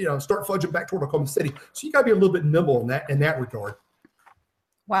of start fudging back toward Oklahoma City. So you got to be a little bit nimble in that regard.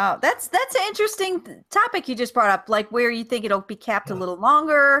 Wow, that's an interesting topic you just brought up. Like where you think it'll be capped a little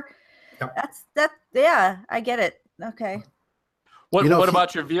longer. Yep. Yeah, I get it. Okay. What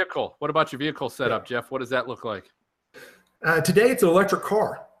about your vehicle? What about your vehicle setup, Jeff? What does that look like? Today, it's an electric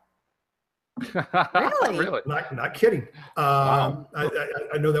car. Really? Really? Not kidding. Wow.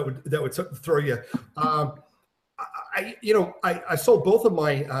 I know that would throw you. I sold both of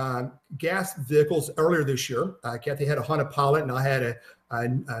my gas vehicles earlier this year. Kathy had a Honda Pilot, and I had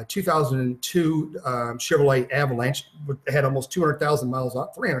a 2002 Chevrolet Avalanche. It had almost 200,000 miles on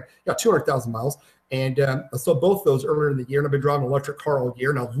 200,000 miles. And I sold both of those earlier in the year, and I've been driving an electric car all year,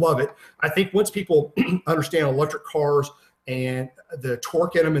 and I love it. I think once people understand electric cars and the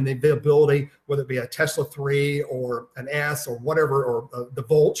torque in them and the availability, whether it be a Tesla 3 or an S or whatever, or the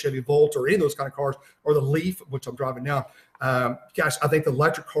Volt, Chevy Volt, or any of those kind of cars, or the Leaf, which I'm driving now. I think the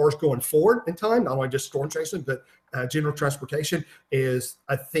electric cars going forward in time, not only just storm chasing, but general transportation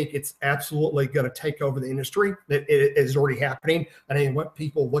I think it's absolutely going to take over the industry. It is already happening. And I want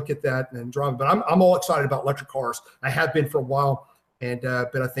people to look at that and drive. But I'm all excited about electric cars. I have been for a while.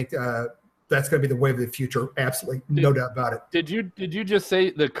 But I think that's going to be the wave of the future. Absolutely. No doubt about it. Did you just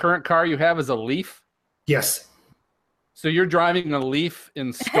say the current car you have is a Leaf? Yes. So you're driving a Leaf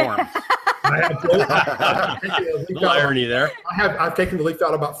in storms. No irony there. I've taken the Leaf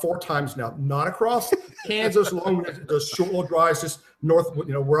out about 4 times now, not across Kansas, along those short little drives just north,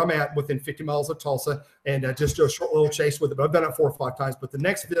 where I'm at, within 50 miles of Tulsa, and just do a short little chase with it. But I've done it 4 or 5 times. But the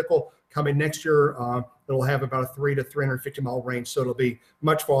next vehicle coming next year, it'll have about a 300 to 350 mile range, so it'll be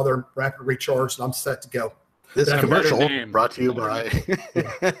much farther, rapid recharge, and I'm set to go. This commercial brought to you by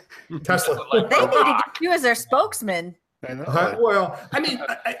Tesla. They need to get you as their spokesman. I know. Well, I mean,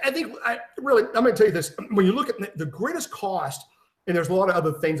 I think I'm going to tell you this. When you look at the greatest cost, and there's a lot of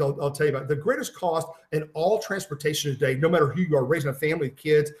other things I'll tell you about, the greatest cost in all transportation today, no matter who you are, raising a family,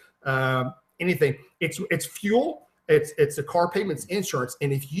 kids, anything, it's fuel, it's the car payments, insurance.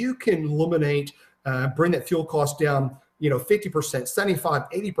 And if you can eliminate, bring that fuel cost down, 50%, 75,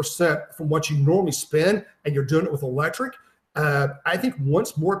 80% from what you normally spend, and you're doing it with electric, I think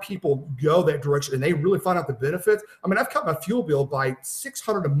once more people go that direction and they really find out the benefits. I mean, I've cut my fuel bill by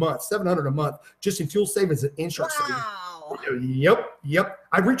 $600 a month, $700 a month, just in fuel savings and insurance. Wow. Yep.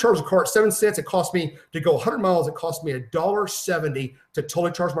 I recharge the car at 7 cents. It cost me to go 100 miles. It cost me $1.70 to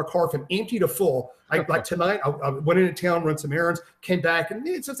totally charge my car from empty to full. Like tonight, I went into town, run some errands, came back, and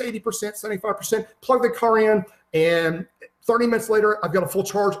it's just 80%, 75%. Plug the car in, and 30 minutes later, I've got a full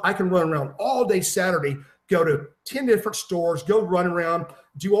charge. I can run around all day Saturday, go to 10 different stores, go run around,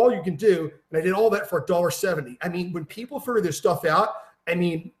 do all you can do. And I did all that for $1.70. I mean, when people figure this stuff out, I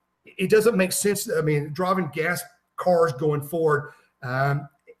mean, it doesn't make sense. I mean, driving gas cars going forward,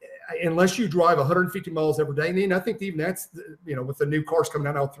 unless you drive 150 miles every day. And I think even that's, with the new cars coming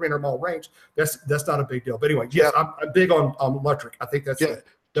out now, 300-mile range, that's not a big deal. But anyway, yes, I'm big on electric. I think that's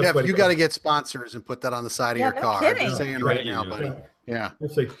Jeff, you got to get sponsors and put that on the side of your car. Kidding. I'm just saying right now, buddy. Yeah. We'll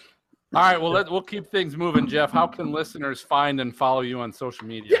see. All right, well, we'll keep things moving, Jeff. How can listeners find and follow you on social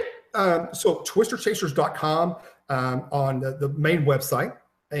media? So twisterchasers.com on the main website,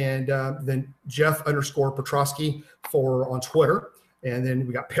 and then Jeff_Piotrowski on Twitter. And then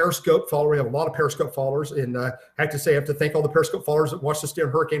we got Periscope follower. We have a lot of Periscope followers. And I have to thank all the Periscope followers that watched us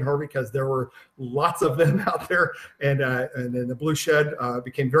during Hurricane Harvey, because there were lots of them out there. And then the Blue Shed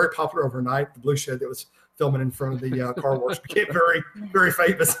became very popular overnight. The Blue Shed that was filming in front of the car wash became very, very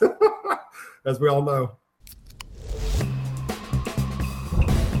famous, as we all know.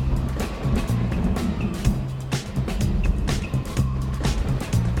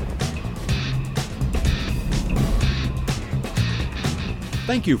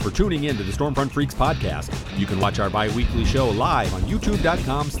 Thank you for tuning in to the Stormfront Freaks podcast. You can watch our bi-weekly show live on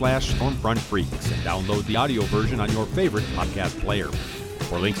youtube.com/stormfrontfreaks and download the audio version on your favorite podcast player.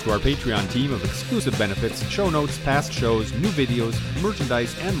 For links to our Patreon team of exclusive benefits, show notes, past shows, new videos,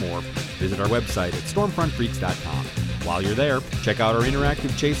 merchandise, and more, visit our website at stormfrontfreaks.com. While you're there, check out our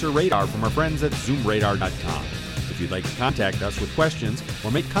interactive chaser radar from our friends at zoomradar.com. If you'd like to contact us with questions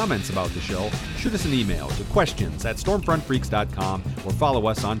or make comments about the show, shoot us an email to questions@stormfrontfreaks.com or follow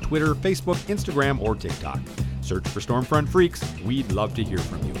us on Twitter, Facebook, Instagram, or TikTok. Search for Stormfront Freaks. We'd love to hear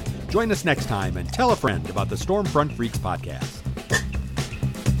from you. Join us next time and tell a friend about the Stormfront Freaks podcast.